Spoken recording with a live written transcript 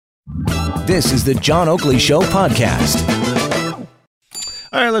This is the John Oakley Show podcast.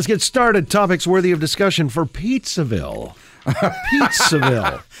 All right, let's get started. Topics worthy of discussion for Pizzaville.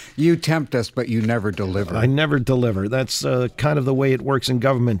 Pizzaville. You tempt us, but you never deliver. I never deliver. That's kind of the way it works in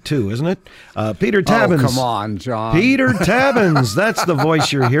government, too, isn't it? Peter Tabuns. Oh, come on, John. Peter Tabuns. That's the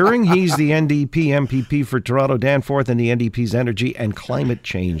voice you're hearing. He's the NDP MPP for Toronto-Danforth and the NDP's energy and climate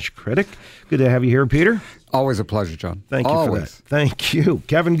change critic. Good to have you here, Peter. Always a pleasure, John. Thank you for that. Thank you.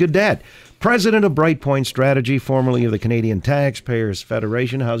 Kevin Gaudet, president of BrightPoint Strategy, formerly of the Canadian Taxpayers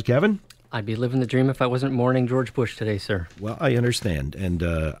Federation. How's Kevin? I'd be living the dream if I wasn't mourning George Bush today, sir. Well, I understand. And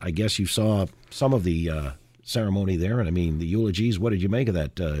I guess you saw some of the ceremony there. And I mean, the eulogies, what did you make of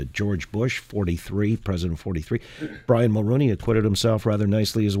that? George Bush, 43, President 43. Brian Mulroney acquitted himself rather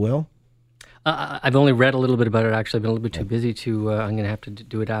nicely as well. I've only read a little bit about it, actually. I've been a little bit too busy to, I'm going to have to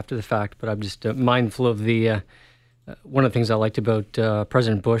do it after the fact. But I'm just mindful of the, one of the things I liked about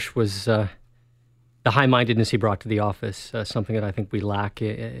President Bush was the high-mindedness he brought to the office, something that I think we lack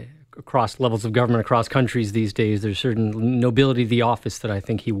across levels of government, across countries these days. There's certain nobility of the office that I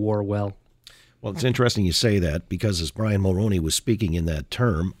think he wore well. Well, it's interesting you say that because as Brian Mulroney was speaking in that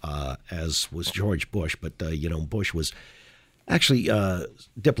term, as was George Bush, but, Bush was actually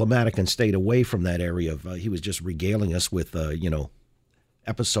diplomatic and stayed away from that area. He was just regaling us with,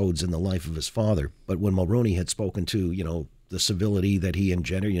 episodes in the life of his father. But when Mulroney had spoken to, the civility that he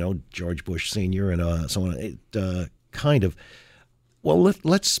engendered, George Bush Sr. and so on, it kind of... Well,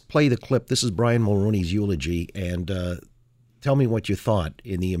 let's play the clip. This is Brian Mulroney's eulogy, and tell me what you thought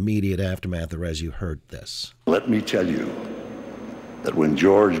in the immediate aftermath or as you heard this. Let me tell you that when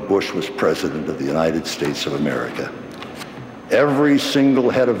George Bush was president of the United States of America, every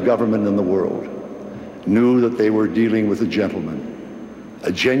single head of government in the world knew that they were dealing with a gentleman,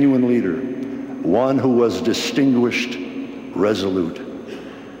 a genuine leader, one who was distinguished, resolute,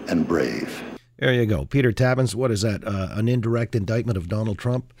 and brave. There you go. Peter Tabuns, what is that, an indirect indictment of Donald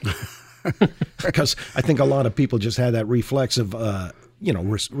Trump? Because I think a lot of people just had that reflexive,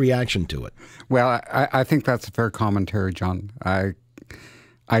 reaction to it. Well, I think that's a fair commentary, John.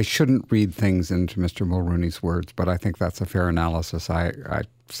 I shouldn't read things into Mr. Mulroney's words, but I think that's a fair analysis. I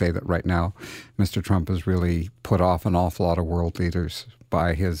say that right now, Mr. Trump has really put off an awful lot of world leaders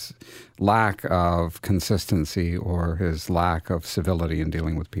by his lack of consistency or his lack of civility in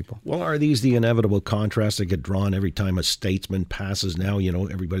dealing with people. Well, are these the inevitable contrasts that get drawn every time a statesman passes now?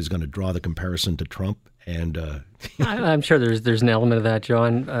 Everybody's going to draw the comparison to Trump. And I'm sure there's an element of that,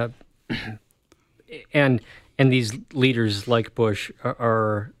 John. And these leaders like Bush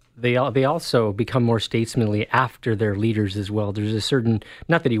they also become more statesmanly after they're leaders as well. There's a certain,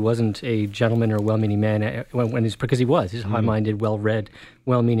 not that he wasn't a gentleman or a well-meaning man, because he was. He's a high-minded, well-read,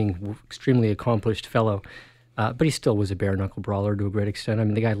 well-meaning, extremely accomplished fellow. But he still was a bare-knuckle brawler to a great extent. I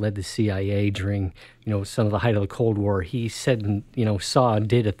mean, the guy led the CIA during, some of the height of the Cold War. He said and, saw and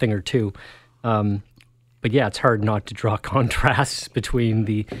did a thing or two. But yeah, it's hard not to draw contrasts between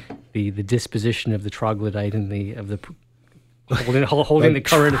the disposition of the troglodyte and the holding the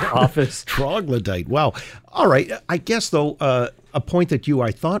current office. Troglodyte. Wow. All right. I guess, though, a point that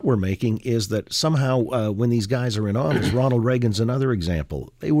I thought were making is that somehow when these guys are in office, Ronald Reagan's another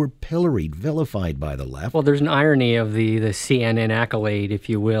example, they were pilloried, vilified by the left. Well, there's an irony of the CNN accolade, if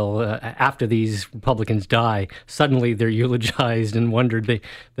you will. After these Republicans die, suddenly they're eulogized and wondered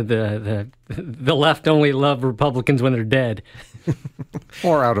the left only love Republicans when they're dead.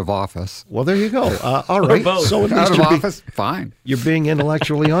 Or out of office. Well, there you go. All right. So at least out of office, fine. You're being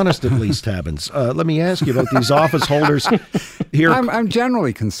intellectually honest, at least, Tabuns. Let me ask you about these office holders here. I'm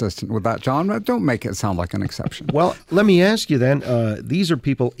generally consistent with that, John, but don't make it sound like an exception. Well, let me ask you then, these are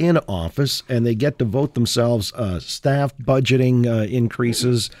people in office, and they get to vote themselves staff budgeting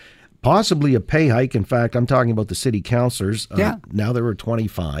increases, possibly a pay hike. In fact, I'm talking about the city councilors. Now there are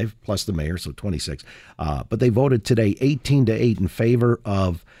 25, plus the mayor, so 26. But they voted today 18-8 in favor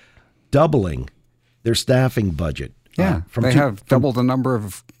of doubling their staffing budget. They have double the number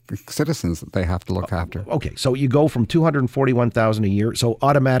of citizens that they have to look after. Okay, so you go from $241,000 a year, so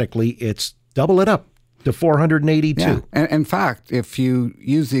automatically it's double it up to $482. Yeah. And in fact, if you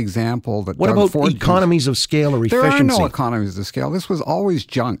use the example that what Doug about Ford economies of scale or efficiency? There are no economies of scale. This was always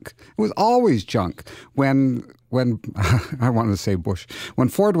junk. It was always junk. When I wanted to say Bush, when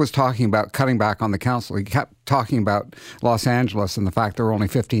Ford was talking about cutting back on the council, he kept talking about Los Angeles and the fact there were only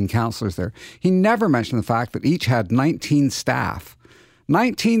 15 councillors there. He never mentioned the fact that each had 19 staff.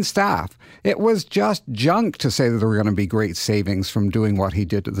 19 staff. It was just junk to say that there were going to be great savings from doing what he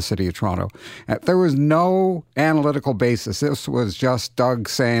did to the City of Toronto. There was no analytical basis. This was just Doug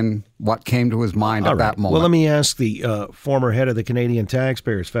saying what came to his mind at that moment. Well, let me ask the former head of the Canadian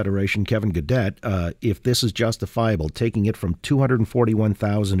Taxpayers Federation, Kevin Gaudet, if this is justifiable, taking it from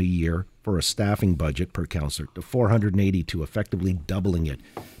 $241,000 a year for a staffing budget per councillor to $480 to effectively doubling it.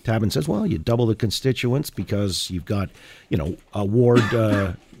 Tabuns says, well, you double the constituents because you've got, a ward,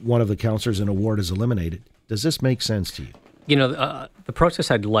 one of the councillors in a ward is eliminated. Does this make sense to you? The process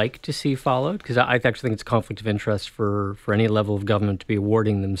I'd like to see followed, because I actually think it's a conflict of interest for any level of government to be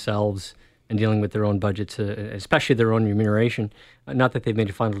awarding themselves and dealing with their own budgets, especially their own remuneration. Not that they've made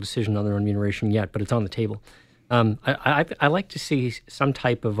a final decision on their own remuneration yet, but it's on the table. I like to see some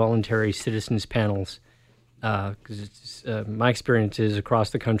type of voluntary citizens panels, because my experience is across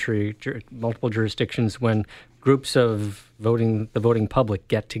the country, multiple jurisdictions, when groups of the voting public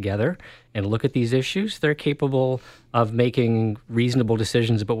get together and look at these issues, they're capable of making reasonable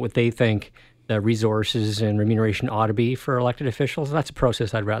decisions about what they think the resources and remuneration ought to be for elected officials. That's a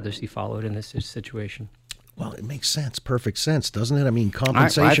process I'd rather see followed in this situation. Well, it makes sense, perfect sense, doesn't it? I mean,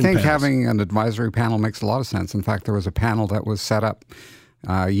 compensation I think panels. Having an advisory panel makes a lot of sense. In fact, there was a panel that was set up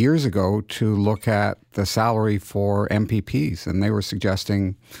years ago to look at the salary for MPPs, and they were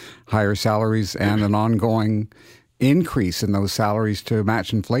suggesting higher salaries and an ongoing increase in those salaries to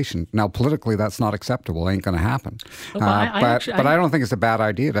match inflation. Now, politically, that's not acceptable. It ain't going to happen. But I don't think it's a bad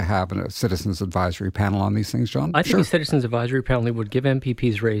idea to have a citizens advisory panel on these things, John. I think a citizens advisory panel would give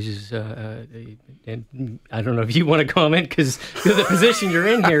MPPs raises. And I don't know if you want to comment because of the position you're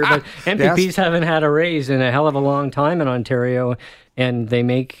in here, but MPPs haven't had a raise in a hell of a long time in Ontario, and they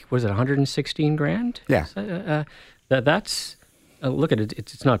make, was it 116 grand? Yeah. That's... look at it;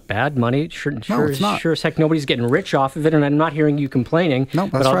 it's not bad money. Sure not. Sure as heck, nobody's getting rich off of it, and I'm not hearing you complaining. No,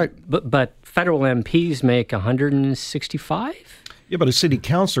 that's right. But federal MPs make 165. Yeah, but a city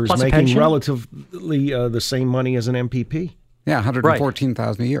councillor is making relatively the same money as an MPP. Yeah,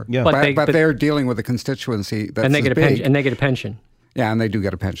 114,000 a year. Yeah, but they're dealing with a constituency that's and they get a big. pension. And they get a pension. Yeah, and they do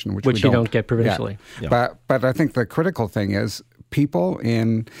get a pension, which you don't get provincially. Yeah. But I think the critical thing is people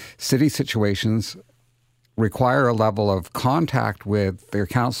in city situations require a level of contact with their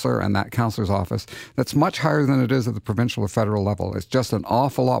councillor and that councillor's office that's much higher than it is at the provincial or federal level. It's just an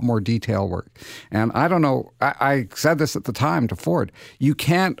awful lot more detail work. And I don't know, I said this at the time to Ford, you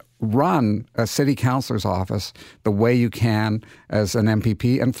can't run a city councillor's office the way you can as an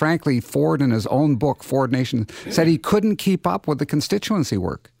MPP. And frankly, Ford in his own book, Ford Nation, said he couldn't keep up with the constituency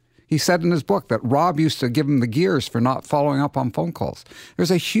work. He said in his book that Rob used to give him the gears for not following up on phone calls.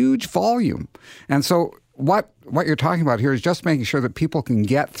 There's a huge volume. And so what you're talking about here is just making sure that people can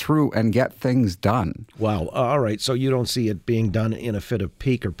get through and get things done. Wow. All right. So you don't see it being done in a fit of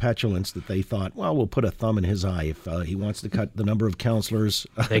pique or petulance that they thought, well, we'll put a thumb in his eye if he wants to cut the number of councillors.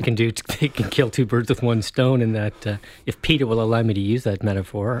 They can kill two birds with one stone in that, if Peter will allow me to use that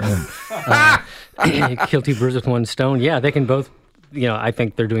metaphor, kill two birds with one stone. Yeah, they can both. I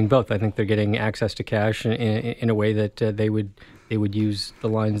think they're doing both. I think they're getting access to cash in a way that they would use the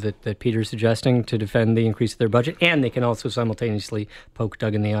lines that Peter's suggesting to defend the increase of their budget, and they can also simultaneously poke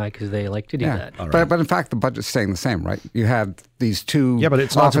Doug in the eye because they like to do that. Right. But in fact, the budget's staying the same, right? You had these two. Yeah, but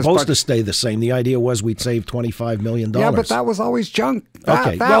it's not supposed to stay the same. The idea was we'd save $25 million. Yeah, but that was always junk.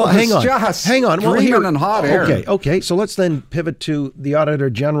 Okay, well, hang on. Well, dreaming in hot air. Okay. So let's then pivot to the Auditor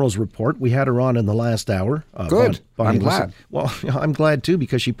General's report. We had her on in the last hour. Good. I'm glad. Well, I'm glad too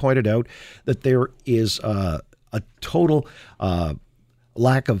because she pointed out that there is a total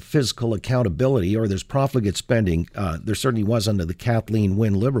lack of fiscal accountability, or there's profligate spending. There certainly was under the Kathleen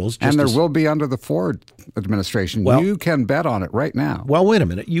Wynne Liberals. And there will be under the Ford administration. Well, you can bet on it right now. Well, wait a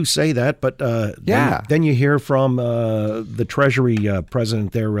minute. You say that, but then you hear from the Treasury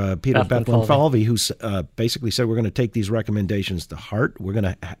president there, Peter Falvey, who basically said we're going to take these recommendations to heart. We're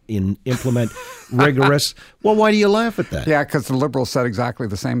going to implement rigorous. Well, why do you laugh at that? Yeah, because the Liberals said exactly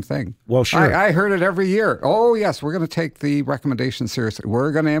the same thing. Well, sure. I heard it every year. Oh, yes, we're going to take the recommendations seriously.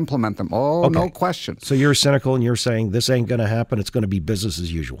 We're going to implement them. Oh, okay. No question. So you're cynical and you're saying this ain't going to happen. It's going to be business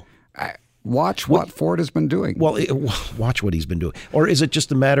as usual. Watch what Ford has been doing. Well, watch what he's been doing. Or is it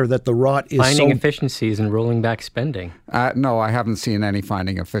just a matter that the rot is finding efficiencies and rolling back spending? No, I haven't seen any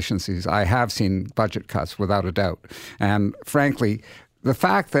finding efficiencies. I have seen budget cuts, without a doubt. And frankly, the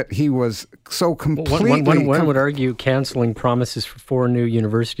fact that he was so completely... One would argue canceling promises for 4 new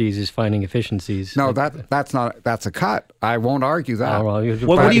universities is finding efficiencies. No, that's a cut. I won't argue that. Well,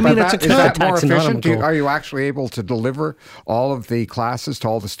 what do you mean it's a cut? Is that more efficient? Are you actually able to deliver all of the classes to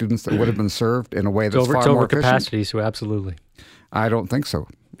all the students that would have been served in a way that's far more efficient? It's over capacity, so absolutely. I don't think so.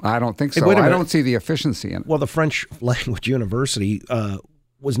 I don't think so. Wait a minute. I don't see the efficiency in it. Well, the French language university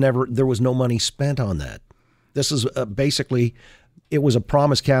there was no money spent on that. This is basically, it was a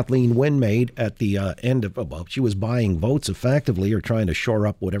promise Kathleen Wynne made at the end of, well, she was buying votes effectively or trying to shore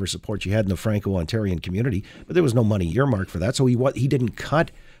up whatever support she had in the Franco-Ontarian community, but there was no money earmarked for that, so he didn't cut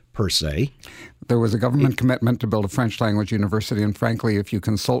per se. There was a government commitment to build a French language university, and frankly, if you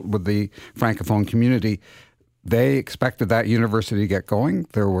consult with the Francophone community, they expected that university to get going.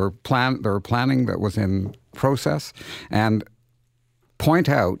 There were planning that was in process, and point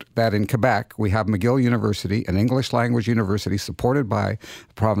out that in Quebec we have McGill University, an English language university supported by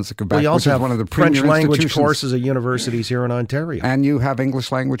the province of Quebec, well, you also which is have one of the French premier language courses at universities here in Ontario, and you have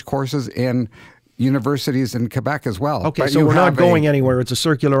English language courses in universities in Quebec as well. Okay, but so we're not going anywhere. It's a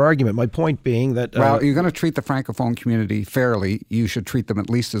circular argument. My point being that... well, you're going to treat the Francophone community fairly. You should treat them at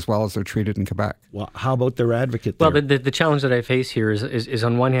least as well as they're treated in Quebec. Well, how about their advocate there? Well, the challenge that I face here is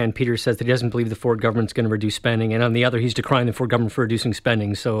on one hand, Peter says that he doesn't believe the Ford government's going to reduce spending, and on the other, he's decrying the Ford government for reducing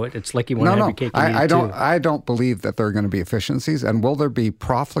spending. So it's like you want to advocate. I don't believe that there are going to be efficiencies. And will there be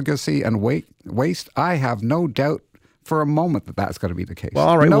profligacy and waste? I have no doubt for a moment that that's going to be the case. Well,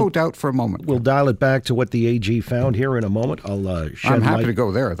 all right, no doubt for a moment. We'll dial it back to what the AG found here in a moment. I'm happy to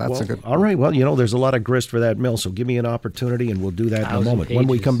go there. That's a good... All right. Well, there's a lot of grist for that mill, so give me an opportunity and we'll do that in a moment. Pages. When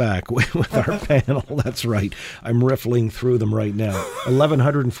we come back with our panel. That's right. I'm riffling through them right now.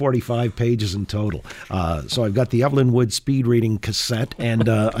 1,145 pages in total. So I've got the Evelyn Wood speed reading cassette, and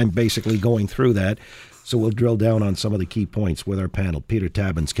I'm basically going through that. So we'll drill down on some of the key points with our panel. Peter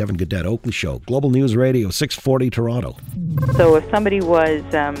Tabuns, Kevin Gaudet, Oakley Show, Global News Radio, 640 Toronto. So if somebody was,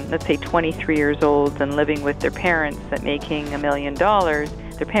 let's say, 23 years old and living with their parents that making $1 million,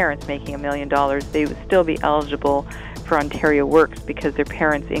 their parents making $1 million, they would still be eligible for Ontario Works because their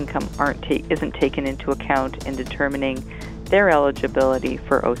parents' income isn't taken into account in determining their eligibility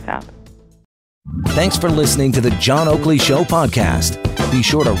for OSAP. Thanks for listening to the John Oakley Show podcast. Be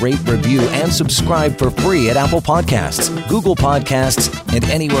sure to rate, review, and subscribe for free at Apple Podcasts, Google Podcasts, and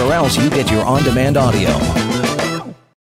anywhere else you get your on-demand audio.